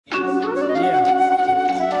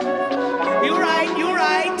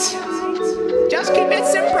Just keep it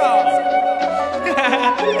simple.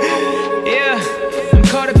 Yeah, I'm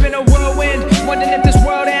caught up in a whirlwind, wondering if this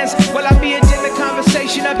world ends. Will I be a dinner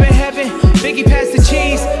conversation up in heaven? Biggie passed the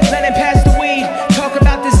cheese, Lennon passed the weed. Talk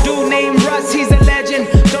about this dude named Russ, he's a legend.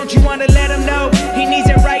 Don't you wanna let him know he needs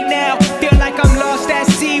it right now? Feel like I'm lost at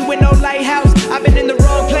sea with no lighthouse. I've been in the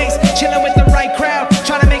wrong place, chilling with the right crowd,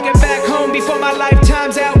 trying to make it back home before my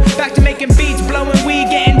lifetime's out. Back to making beats, blowing weed,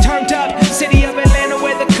 getting turned up. City of Atlanta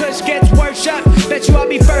where the kush gets worshipped. Bet you I'll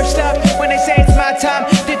be first up when they say it's my time.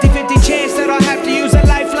 50-50 chance that I'll have to use a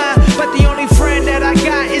lifeline, but the only friend that I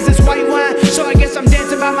got is this white wine. So I guess I'm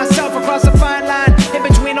dancing by myself across a fine line, in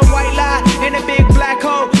between a white lie and a big black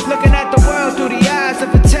hole, looking at the world through the eyes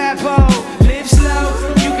of a tadpole. Live slow,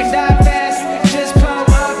 you can die fast. Just pull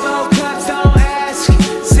up, no cups, don't ask.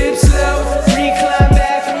 Sip slow, recline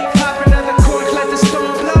back, pop another cork, let the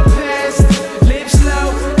storm blow past. Live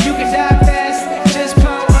slow, you can die fast. Just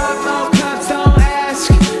pull up, no cups, don't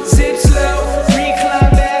ask. Sip slow,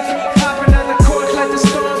 recline back, pop another cork, let the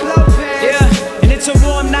storm blow past. Yeah, and it's a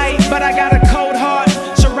warm night, but I got a cold heart.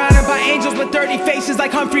 Surrounded by angels with dirty faces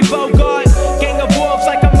like Humphrey Bogart. Gang of wolves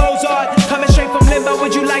like a Mozart, coming straight from limbo.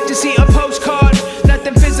 Would you like to see a postcard?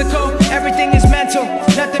 Nothing physical, everything is mental.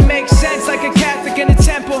 Nothing makes sense like a Catholic in a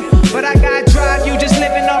temple. But I gotta drive you, just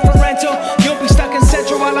living off a rental. You'll be stuck in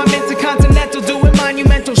Central while I'm intercontinental, doing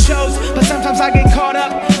monumental shows. But sometimes I get caught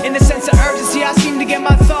up in the sense of urgency. I seem to get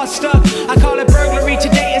my thoughts stuck. I call it burglary,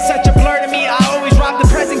 today is such a blur to me. I always rob the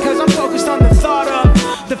present cause I'm focused on the thought of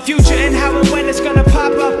the future and how and when it's gonna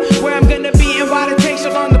pop up. Where I'm gonna be and why it takes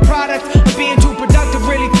so long. The product of being too productive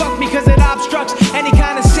really fucked me cause it obstructs any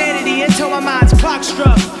kind of sanity until my mind's clock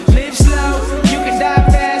struck. Live slow, you can die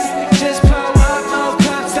fast. Just pull up, no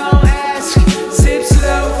cups, don't ask. Sip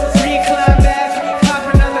slow, recline back,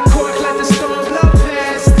 pop another cork, let the storm blow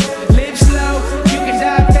past. Live slow, you can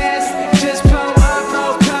die fast. Just pull up,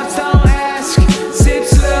 no cups, don't ask. Sip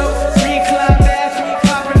slow, recline back,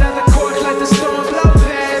 pop another cork, let the storm blow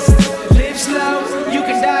past. Live slow, you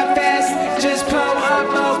can die fast. Just pull up,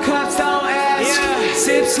 no cups, don't ask.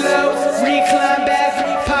 Sip slow, recline back.